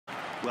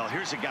Well,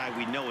 here's a guy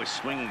we know is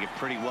swinging it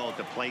pretty well at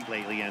the plate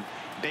lately, and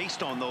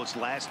based on those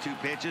last 2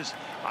 pitches,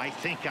 I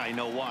think I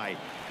know why.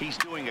 He's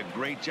doing a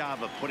great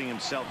job of putting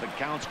himself in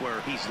counts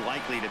where he's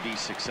likely to be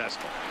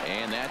successful.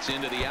 And that's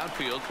into the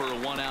outfield for a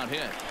 1-out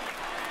hit.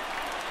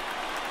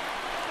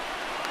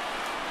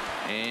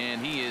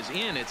 And he is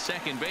in at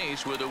second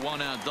base with a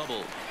 1-out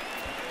double.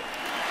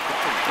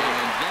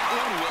 And that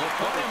one will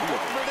put him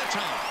over the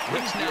top.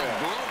 He's now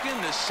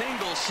broken the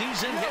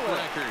single-season hit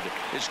record.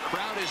 His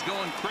crowd is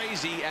going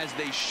crazy, as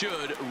they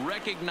should,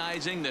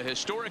 recognizing the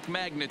historic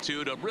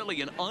magnitude of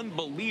really an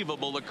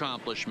unbelievable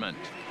accomplishment.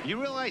 You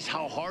realize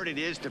how hard it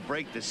is to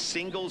break the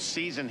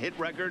single-season hit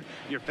record?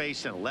 You're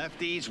facing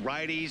lefties,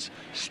 righties,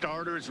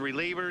 starters,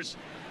 relievers.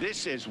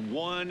 This is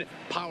one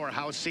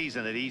powerhouse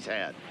season that he's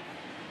had.